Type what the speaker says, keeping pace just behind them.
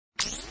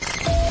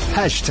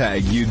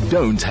You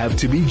don't have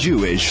to be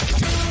Jewish.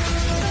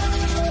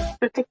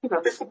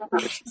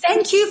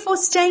 Thank you for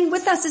staying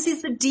with us. This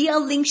is the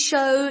DL Link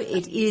Show.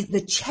 It is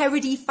the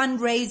charity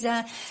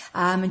fundraiser.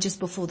 And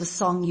just before the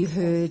song, you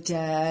heard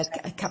a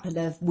couple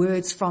of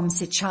words from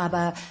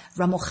Sechaba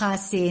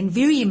Ramochase,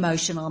 very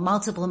emotional,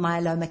 multiple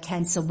myeloma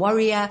cancer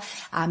warrior,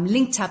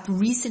 linked up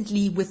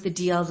recently with the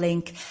DL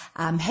Link.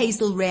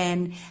 Hazel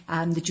ran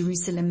the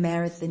Jerusalem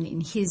Marathon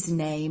in his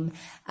name,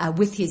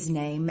 with his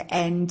name.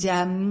 And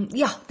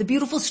the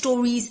beautiful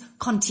stories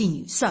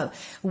continue. So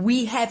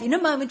we have, in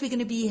a moment, we're going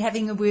to be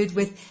having a word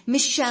with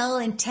Michelle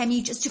and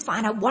Tammy just to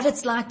find out what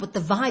it's like, what the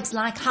vibe's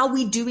like, how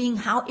we're doing,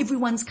 how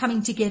everyone's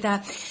coming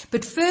together.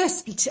 But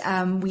first,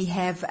 we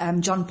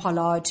have John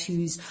Pollard,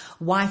 whose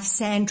wife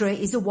Sandra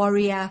is a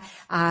warrior,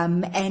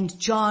 and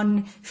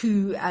John,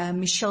 who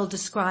Michelle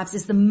describes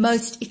as the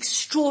most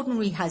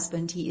extraordinary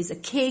husband. He is a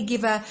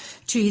caregiver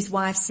to his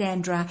wife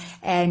Sandra,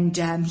 and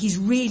he's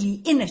really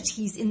in it.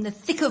 He's in the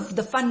thick of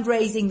the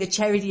fundraising, the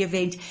charity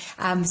event.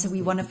 So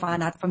we want to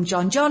find out from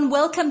John. John,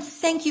 welcome.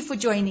 Thank you for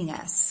joining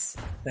us.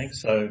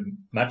 Thanks so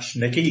much,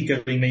 Nikki,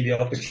 giving me the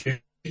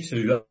opportunity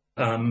to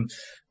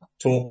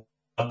talk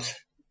about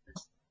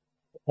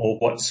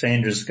what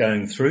Sandra's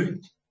going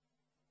through.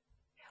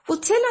 Well,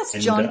 tell us,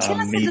 John, tell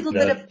us a little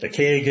bit of... the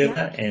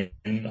caregiver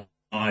and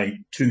my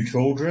two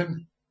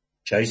children,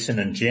 Jason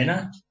and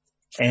Jenna,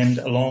 and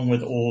along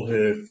with all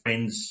her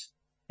friends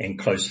and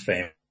close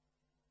family.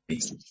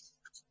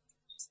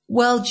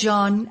 Well,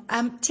 John,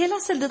 tell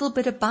us a little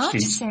bit about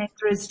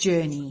Sandra's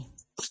journey.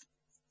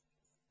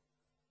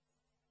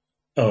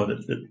 Oh,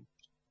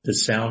 the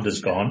sound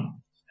is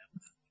gone.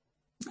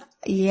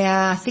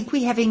 Yeah, I think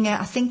we're having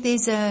I think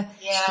there's a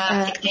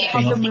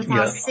problem with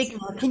our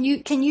signal. Can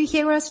you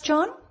hear us,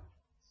 John?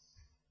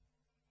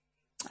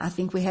 I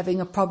think we're having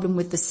a problem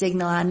with the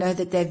signal. I know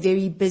that they're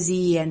very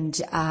busy and,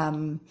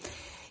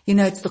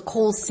 it's the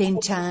call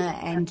center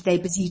and they're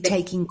busy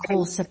taking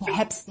calls. So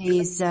perhaps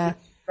there's a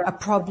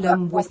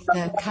problem with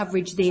the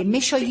coverage there.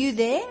 Mish, are you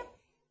there?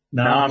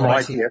 No, I'm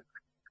right here.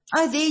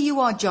 Oh, there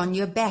you are, John.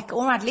 You're back.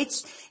 All right.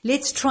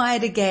 Let's try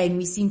it again.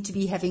 We seem to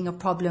be having a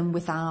problem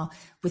with our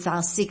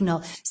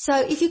signal. So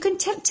if you can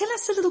tell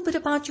us a little bit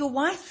about your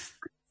wife,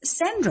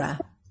 Sandra.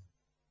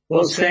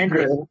 Well,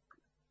 Sandra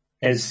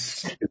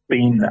has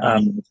been,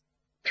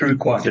 through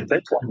quite a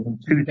bit. In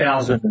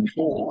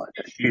 2004,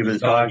 she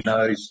was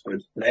diagnosed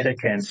with bladder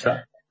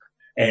cancer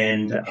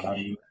and,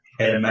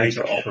 had a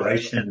major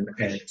operation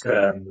at,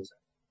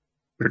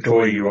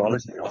 Pretoria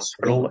Urology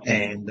Hospital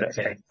and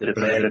had the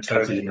bladder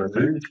totally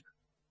removed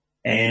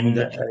and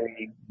a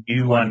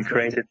new one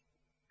created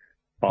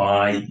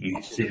by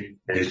using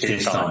her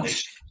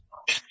intestines.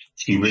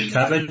 She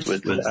recovered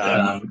with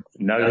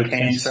no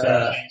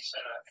cancer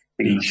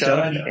being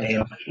shown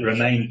and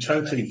remained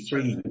totally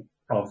free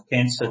of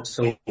cancer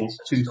till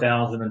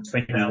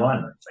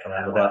 2021,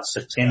 around about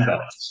September.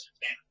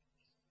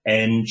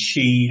 And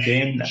she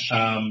then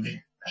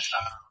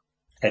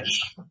had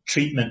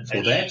treatment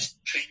for that,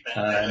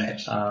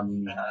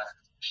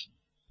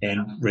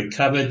 and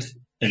recovered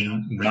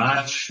in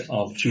March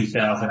of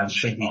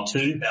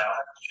 2022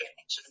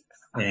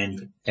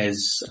 and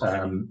has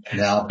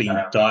now been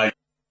diagnosed.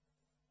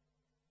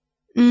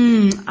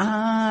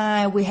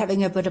 We're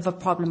having a bit of a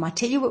problem. I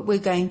tell you what we're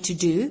going to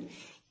do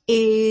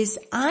is,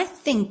 I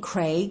think,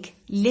 Craig,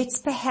 let's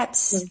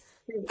perhaps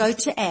go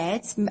to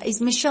ads.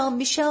 Is Michelle,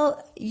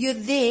 you're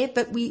there,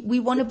 but we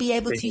want to be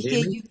able to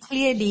hear you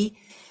clearly.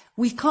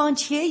 We can't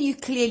hear you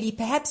clearly.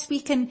 Perhaps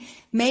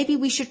maybe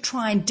we should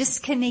try and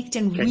disconnect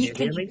and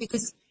reconnect,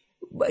 because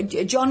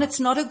John, it's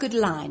not a good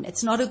line.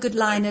 It's not a good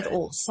line at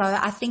all. So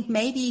I think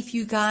maybe if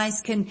you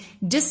guys can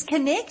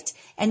disconnect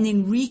and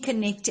then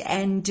reconnect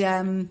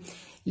and,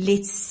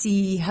 let's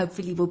see,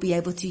 hopefully we'll be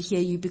able to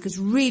hear you, because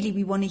really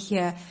we want to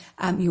hear,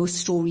 your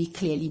story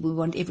clearly. We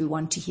want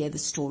everyone to hear the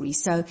story.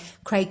 So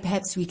Craig,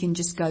 perhaps we can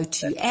just go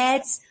to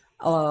ads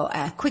or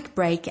a quick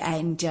break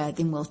and,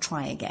 then we'll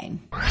try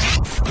again.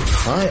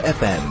 High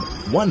FM,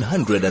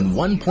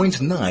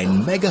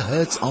 101.9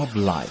 megahertz of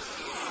life.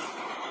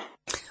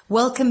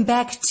 Welcome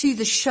back to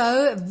the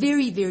show. A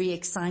very, very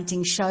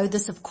exciting show.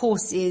 This, of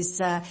course, is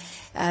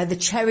the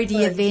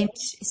charity event.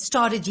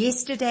 Started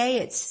yesterday.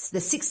 It's the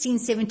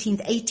 16th,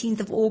 17th, 18th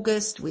of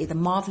August, where the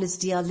marvelous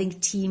DL Link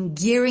team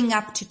gearing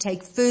up to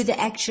take further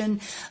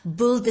action,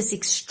 build this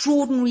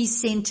extraordinary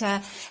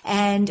center.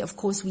 And, of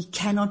course, we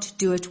cannot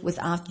do it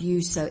without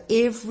you. So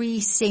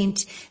every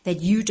cent that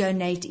you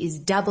donate is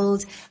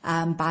doubled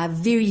by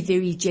very,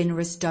 very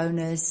generous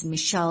donors.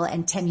 Michelle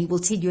and Tammy will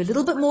tell you a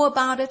little bit more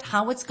about it,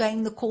 how it's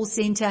going, the call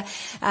center.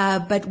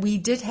 But we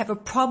did have a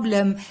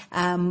problem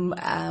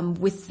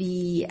with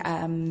the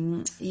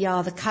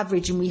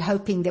coverage, and we're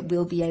hoping that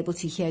we'll be able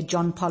to hear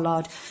John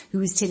Pollard, who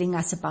is telling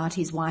us about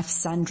his wife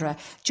Sandra.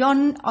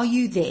 John, are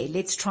you there?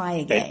 Let's try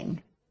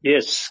again.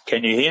 Yes.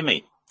 Can you hear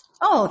me?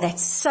 Oh,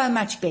 that's so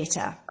much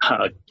better.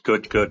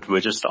 Good.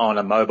 We're just on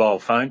a mobile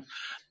phone.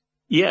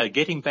 Yeah,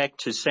 getting back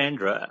to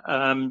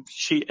Sandra,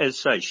 she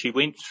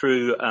went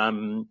through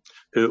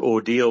her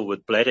ordeal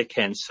with bladder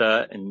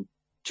cancer in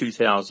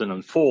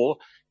 2004,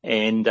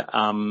 and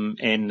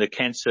the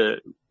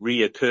cancer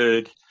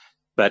reoccurred,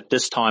 but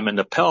this time in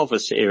the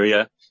pelvis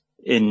area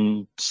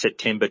in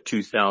September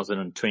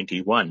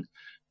 2021,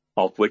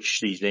 of which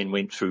she then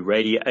went through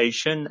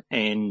radiation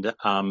and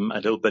a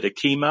little bit of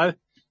chemo,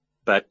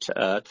 but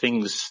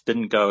things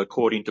didn't go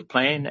according to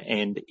plan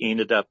and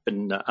ended up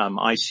in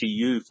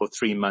ICU for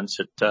 3 months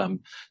at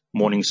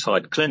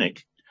Morningside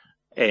Clinic,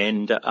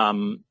 and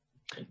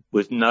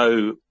with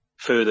no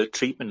further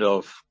treatment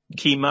of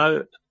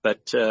chemo.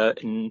 But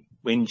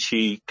when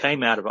she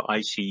came out of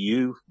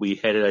ICU, we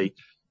had a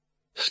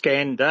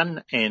scan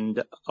done,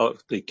 and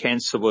the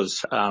cancer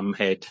was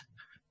had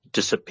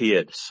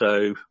disappeared.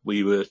 So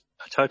we were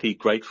totally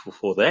grateful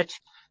for that.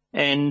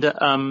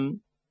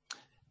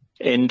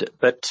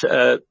 But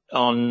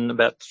on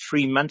about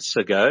 3 months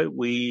ago,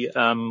 we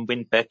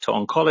went back to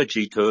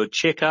oncology to a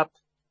checkup,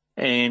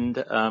 and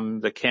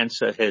the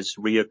cancer has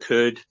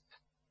reoccurred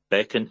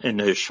back in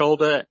her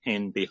shoulder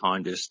and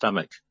behind her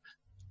stomach.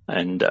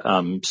 And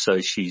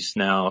so she's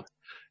now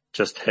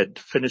just had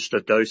finished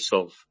a dose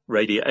of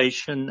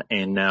radiation,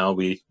 and now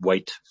we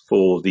wait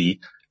for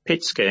the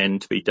PET scan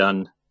to be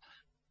done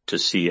to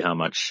see how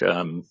much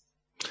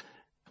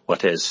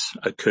what has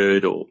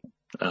occurred or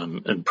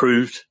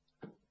improved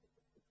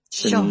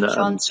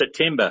in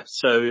September.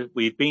 So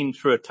we've been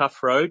through a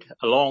tough road,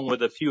 along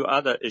with a few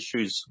other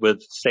issues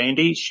with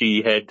Sandy.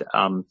 She had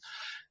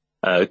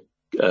a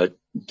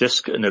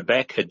disc in her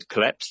back had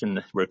collapsed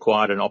and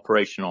required an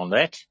operation on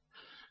that.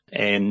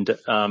 And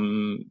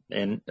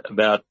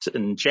about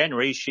in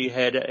January, she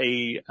had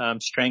a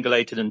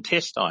strangulated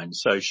intestine.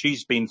 So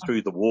she's been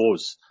through the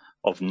wars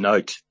of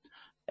note.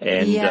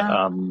 And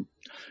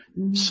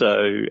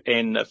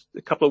and a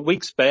couple of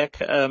weeks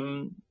back,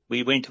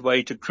 we went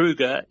away to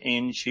Kruger,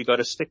 and she got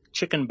a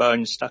chicken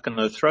bone stuck in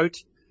her throat,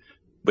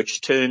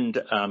 which turned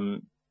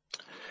into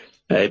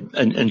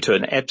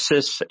an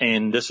abscess,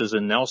 and this is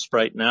in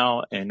Nelspruit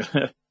now, and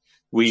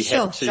we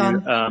had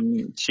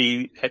to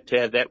she had to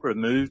have that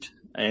removed,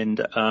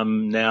 and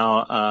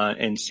now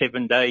in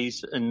 7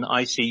 days in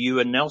ICU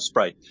in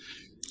Nelspruit.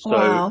 So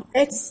wow,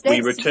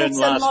 we returned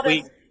last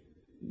week.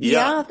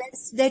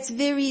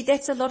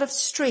 That's a lot of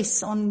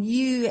stress on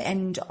you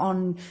and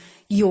on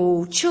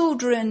your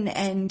children,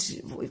 and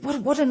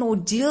what an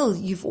ordeal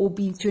you've all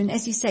been through. And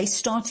as you say,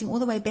 starting all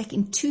the way back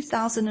in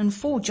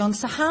 2004, John.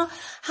 So how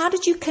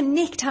did you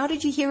connect? How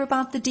did you hear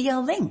about the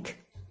DL Link?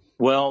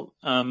 Well,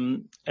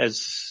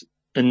 as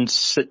in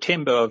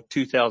September of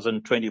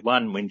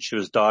 2021, when she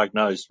was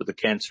diagnosed with a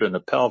cancer in the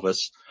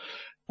pelvis,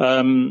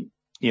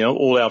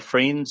 all our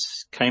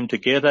friends came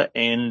together,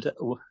 and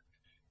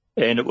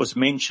it was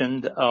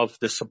mentioned of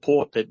the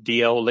support that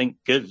DL Link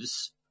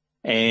gives.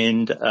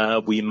 And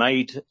we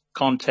made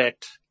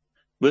contact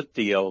with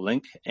DL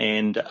Link,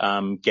 and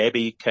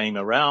Gabby came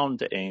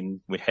around,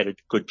 and we had a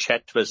good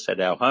chat to us at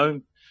our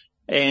home,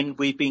 and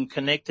we've been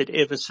connected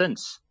ever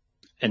since.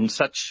 And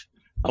such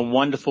a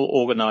wonderful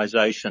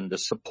organization, the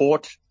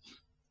support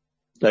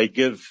they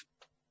give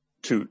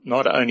to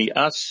not only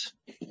us,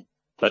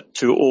 but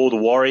to all the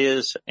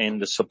warriors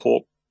and the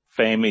support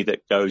family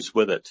that goes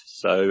with it.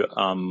 So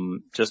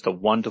just a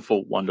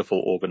wonderful, wonderful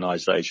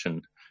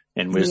organization.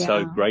 And we're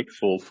so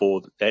grateful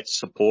for that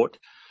support,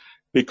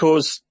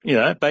 because,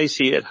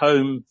 basically at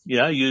home,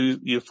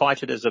 you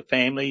fight it as a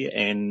family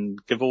and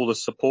give all the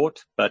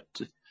support, but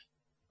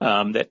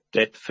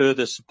that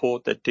further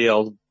support that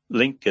DL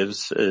Link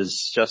gives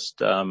is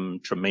just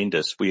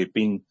tremendous. We've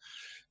been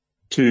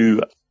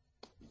to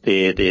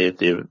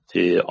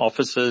their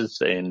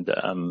offices and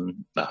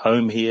the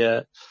home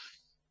here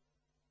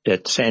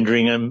at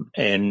Sandringham,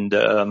 and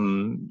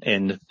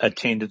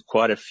attended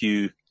quite a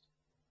few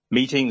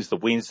meetings, the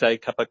Wednesday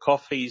cup of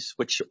coffees,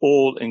 which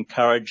all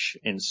encourage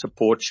and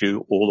support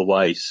you all the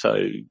way.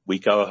 So we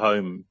go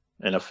home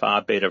in a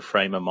far better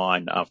frame of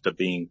mind after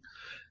being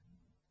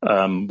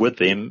with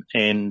them,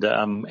 and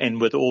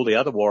with all the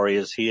other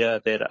warriors here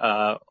that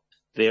are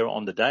there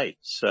on the day.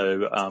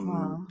 So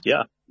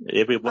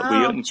we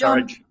encourage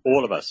John,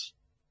 all of us.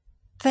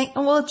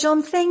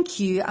 John, thank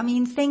you. I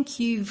mean, thank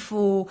you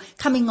for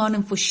coming on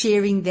and for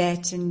sharing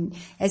that. And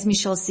as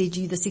Michelle said,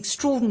 you're this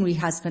extraordinary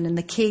husband and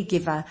the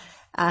caregiver.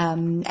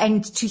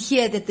 And to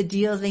hear that the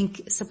DL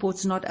Link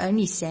supports not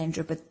only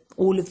Sandra, but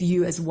all of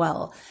you as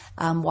well,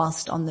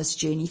 whilst on this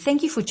journey.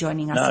 Thank you for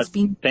joining us. It's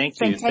been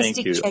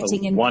fantastic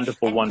chatting. A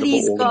wonderful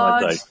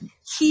organization.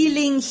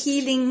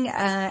 Healing,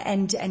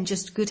 and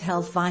just good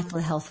health, vital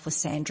health for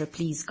Sandra,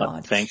 please,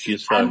 God. Thank you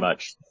so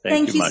much.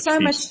 Thank you so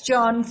much,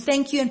 John.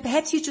 Thank you. And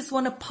perhaps you just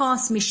want to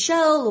pass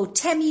Michelle or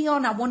Tammy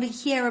on. I want to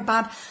hear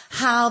about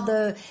how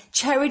the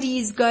charity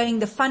is going,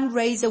 the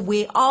fundraiser.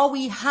 Where are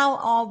we? How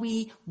are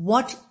we?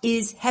 What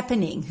is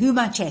happening? Who am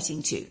I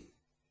chatting to?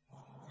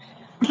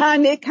 Hi,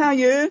 Nick. How are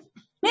you?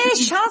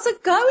 Mish, how's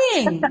it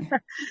going?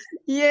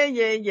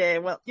 Yeah.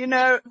 Well,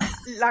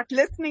 like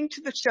listening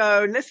to the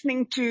show,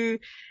 listening to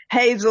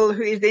Hazel,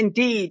 who is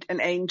indeed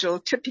an angel,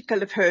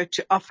 typical of her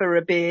to offer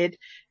a bed.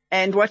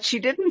 And what she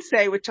didn't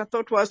say, which I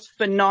thought was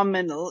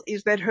phenomenal,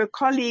 is that her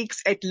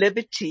colleagues at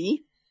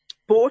Liberty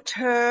bought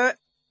her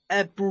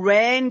a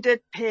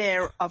branded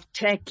pair of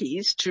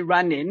tackies to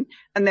run in,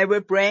 and they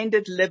were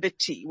branded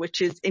Liberty,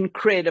 which is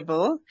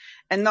incredible.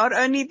 And not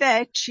only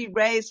that, she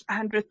raised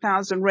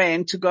 100,000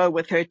 rand to go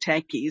with her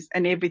tackies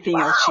and everything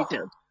else she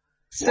did.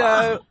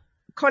 So,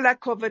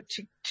 kolakova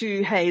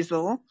to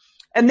Hazel.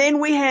 And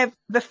then we have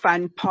the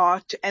fun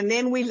part, and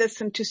then we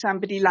listen to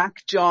somebody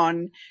like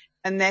John,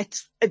 and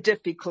that's a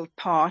difficult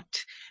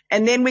part.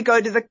 And then we go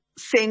to the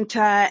center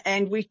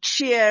and we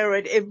cheer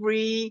at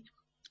every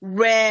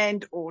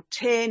rand or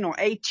 10 or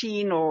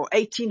 18 or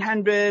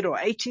 1800 or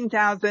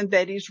 18,000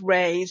 that is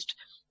raised,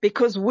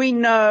 because we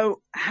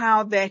know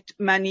how that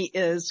money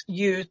is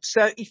used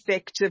so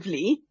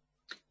effectively.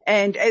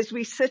 And as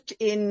we sit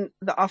in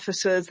the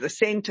offices, the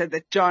center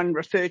that John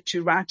referred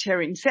to right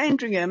here in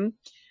Sandringham,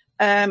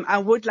 I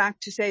would like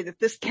to say that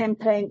this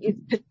campaign is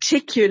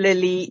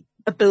particularly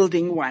a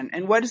building one.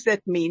 And what does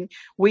that mean?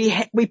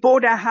 We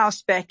bought our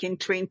house back in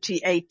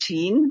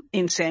 2018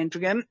 in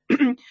Sandringham,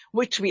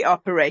 which we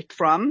operate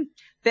from.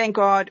 Thank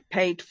God,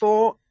 paid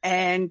for.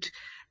 And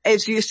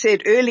as you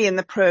said early in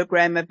the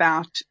program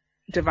about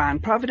divine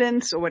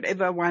providence, or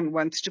whatever one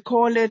wants to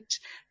call it,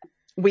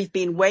 we've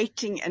been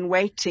waiting and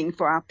waiting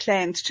for our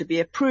plans to be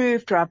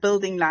approved, for our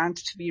building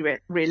lines to be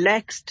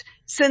relaxed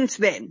since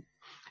then.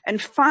 And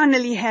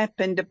finally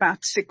happened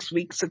about 6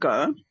 weeks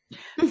ago.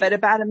 But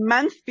about a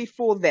month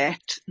before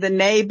that, the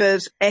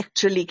neighbors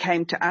actually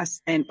came to us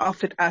and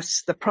offered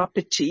us the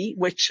property,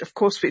 which of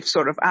course we've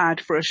sort of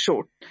eyed for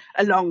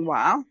a long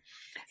while.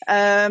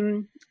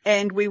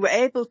 And we were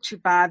able to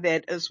buy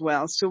that as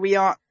well. So we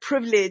are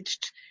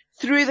privileged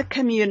through the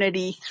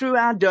community, through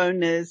our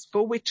donors,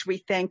 for which we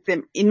thank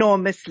them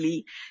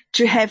enormously,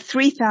 to have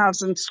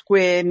 3,000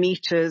 square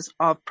meters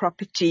of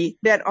property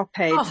that are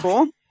paid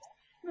for.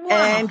 Wow.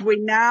 And we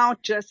now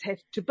just have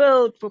to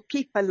build for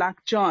people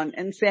like John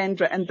and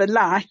Sandra and the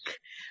like,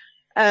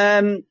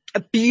 a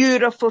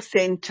beautiful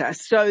center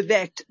so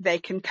that they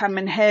can come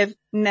and have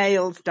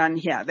nails done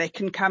here. They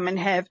can come and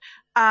have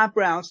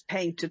eyebrows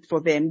painted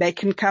for them. They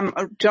can come,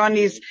 John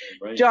is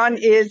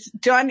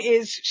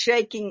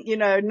shaking,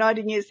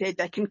 nodding his head.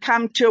 They can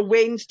come to a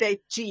Wednesday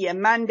tea, a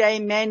Monday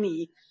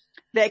mani.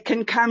 They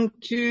can come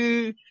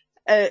to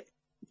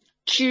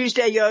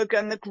Tuesday yoga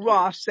on the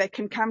grass. They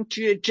can come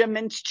to a gym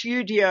and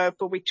studio,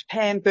 for which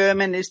Pam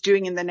Berman is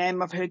doing in the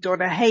name of her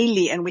daughter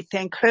Haley, and we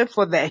thank her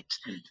for that.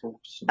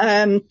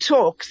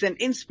 Talks and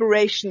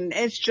inspiration.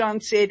 As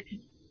John said,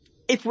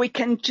 if we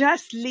can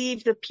just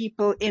leave the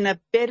people in a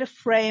better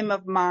frame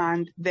of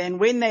mind than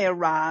when they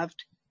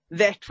arrived,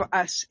 that for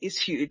us is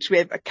huge. We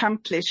have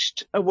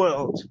accomplished a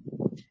world.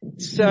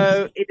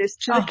 So it is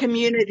to the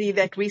community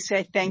that we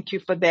say thank you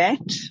for that.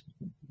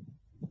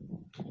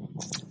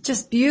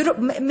 Just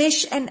beautiful,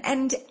 Mish, and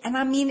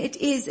I mean,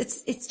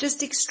 it's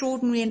just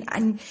extraordinary,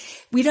 and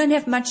we don't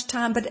have much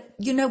time, but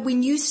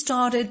when you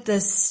started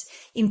this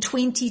in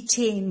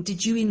 2010,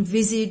 did you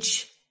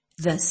envisage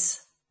this?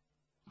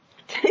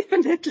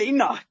 Definitely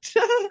not.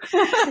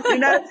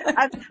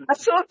 I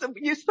thought that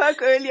you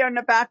spoke earlier on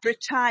about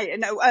retire.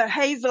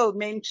 Hazel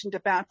mentioned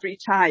about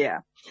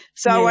retire.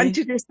 So yeah. I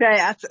wanted to say,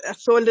 I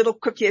saw a little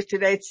quote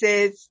yesterday. It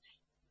says,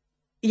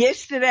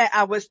 yesterday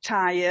I was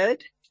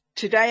tired.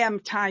 Today I'm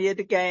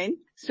tired again,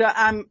 so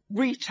I'm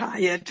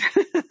retired.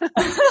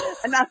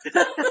 And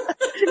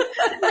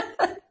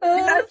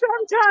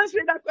sometimes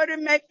when I've got to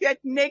make that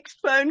next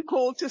phone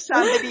call to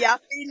somebody, I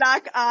feel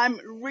like I'm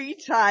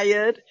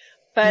retired,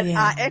 but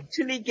I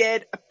actually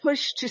get a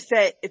push to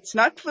say, it's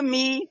not for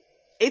me.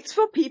 It's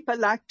for people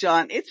like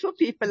John. It's for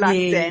people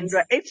like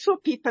Sandra. It's for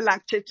people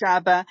like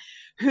Chichaba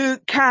who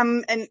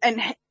come and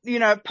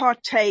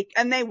partake,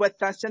 and they're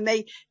with us, and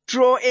they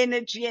draw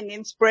energy and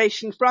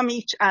inspiration from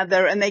each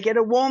other, and they get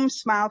a warm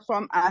smile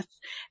from us,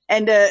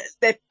 and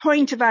that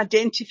point of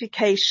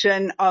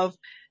identification of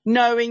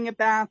knowing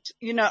about,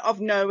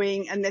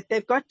 knowing, and that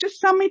they've got just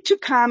somewhere to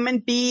come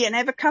and be and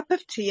have a cup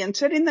of tea and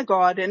sit in the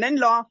garden and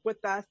laugh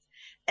with us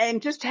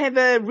and just have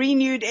a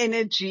renewed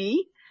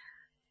energy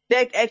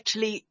that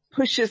actually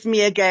pushes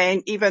me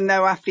again, even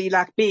though I feel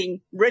like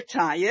being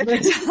retired.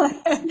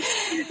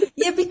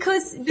 Yeah,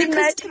 because to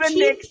make the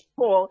next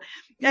call.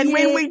 And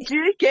when we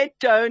do get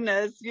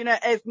donors,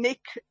 as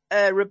Nick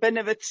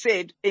Rabinovich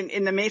said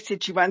in the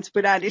message he once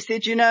put out, he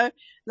said,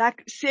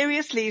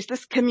 seriously, is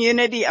this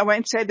community, I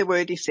won't say the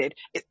word he said,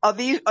 are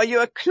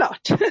you a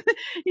clot?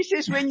 He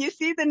says, when you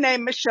see the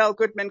name Michelle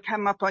Goodman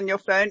come up on your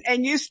phone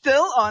and you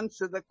still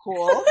answer the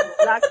call,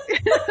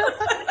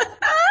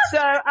 so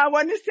I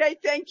want to say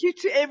thank you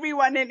to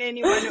everyone and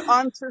anyone who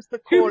answers the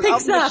call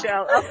of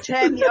Michelle, of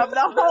Tammy, of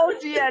the whole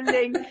Dear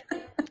Link.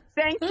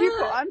 Thank you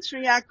for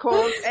answering our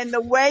calls and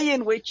the way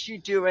in which you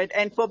do it,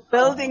 and for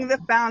building the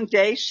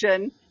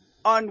foundation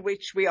on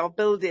which we are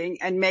building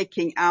and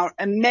making our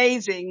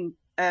amazing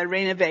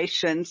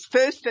renovations,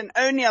 first and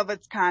only of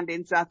its kind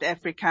in South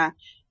Africa,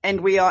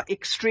 and we are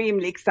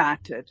extremely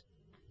excited.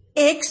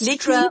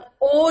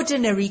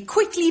 Extraordinary.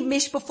 Quickly,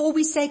 Mish, before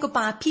we say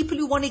goodbye, people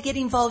who want to get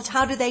involved,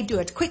 how do they do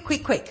it? Quick.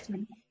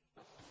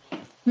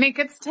 Nick,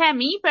 it's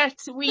Tammy, but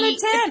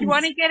if you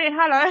want to get it,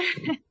 hello.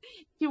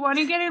 you want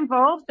to get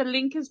involved, the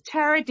link is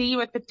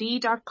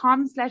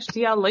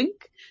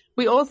charity.com/DL-link.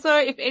 We also,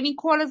 if any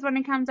callers want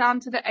to come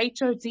down to the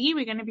HOD,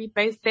 we're going to be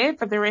based there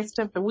for the rest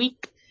of the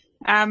week.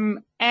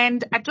 And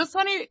I just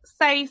want to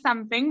say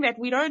something that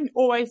we don't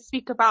always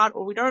speak about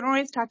or we don't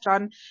always touch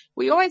on.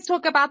 We always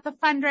talk about the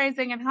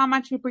fundraising and how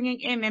much we're bringing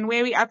in and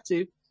where we're up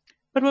to.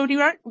 But what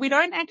we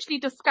don't actually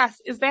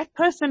discuss is that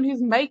person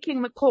who's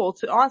making the call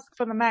to ask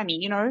for the money,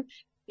 you know.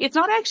 It's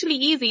not actually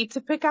easy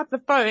to pick up the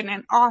phone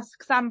and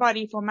ask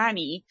somebody for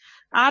money.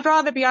 I'd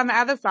rather be on the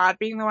other side,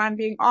 being the one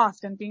being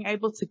asked and being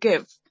able to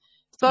give.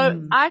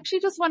 So I actually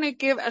just want to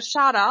give a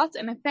shout out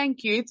and a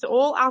thank you to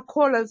all our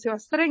callers who are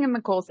sitting in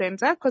the call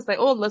center, because they're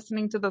all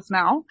listening to this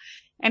now,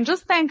 and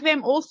just thank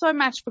them all so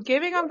much for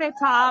giving of their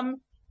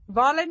time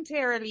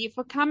voluntarily,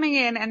 for coming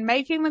in and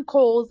making the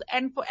calls,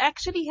 and for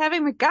actually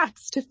having the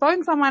guts to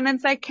phone someone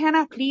and say, can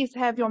I please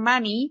have your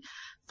money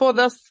for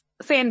this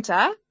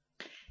center?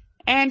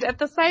 And at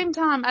the same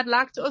time, I'd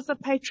like to also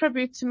pay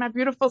tribute to my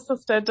beautiful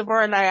sister,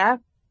 Deborah Leah.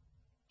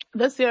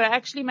 This year I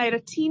actually made a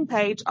team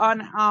page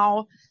on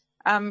our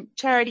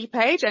charity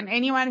page, and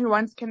anyone who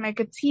wants can make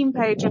a team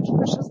page which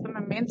pushes the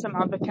momentum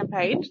of the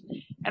campaign.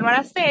 And what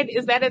I said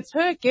is that it's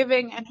her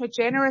giving and her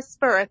generous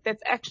spirit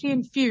that's actually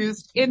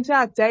infused into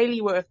our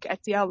daily work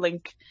at DL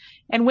Link.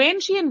 And when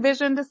she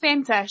envisioned the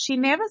center, she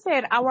never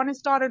said, I want to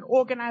start an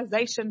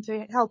organization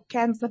to help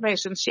cancer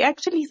patients. She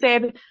actually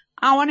said,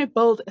 I want to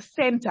build a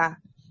center.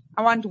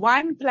 I want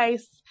one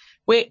place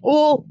where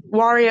all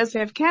warriors who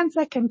have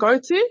cancer can go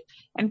to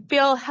and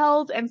feel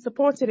held and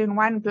supported in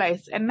one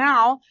place. And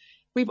now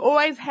we've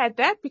always had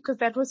that because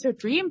that was her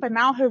dream, but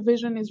now her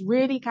vision is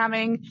really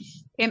coming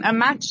in a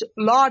much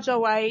larger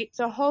way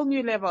to a whole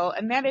new level.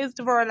 And that is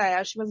Deborah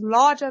Leah. She was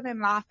larger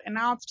than life, and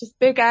now it's just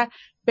bigger,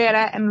 better,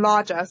 and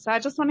larger. So I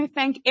just want to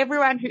thank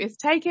everyone who is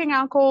taking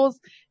our calls.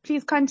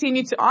 Please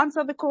continue to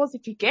answer the calls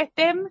if you get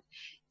them.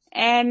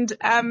 And,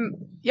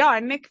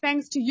 Nick,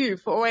 thanks to you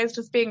for always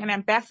just being an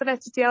ambassador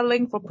to DL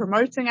Link, for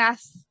promoting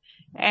us.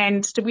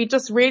 And we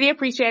just really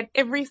appreciate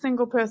every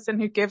single person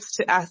who gives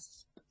to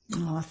us.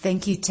 Oh,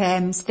 thank you,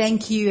 Tams.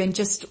 Thank you. And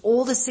just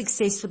all the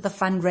success with the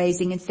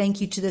fundraising. And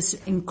thank you to this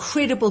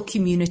incredible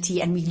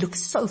community. And we look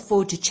so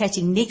forward to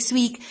chatting next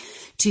week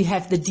to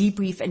have the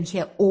debrief and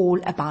hear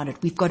all about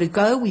it. We've got to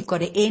go. We've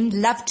got to end.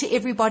 Love to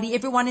everybody,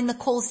 everyone in the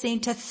call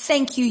center.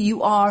 Thank you.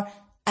 You are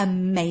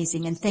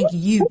amazing. And thank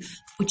you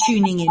for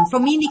tuning in.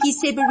 From me, Nikki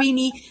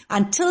Seberini,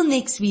 until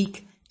next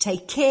week,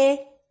 take care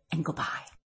and goodbye.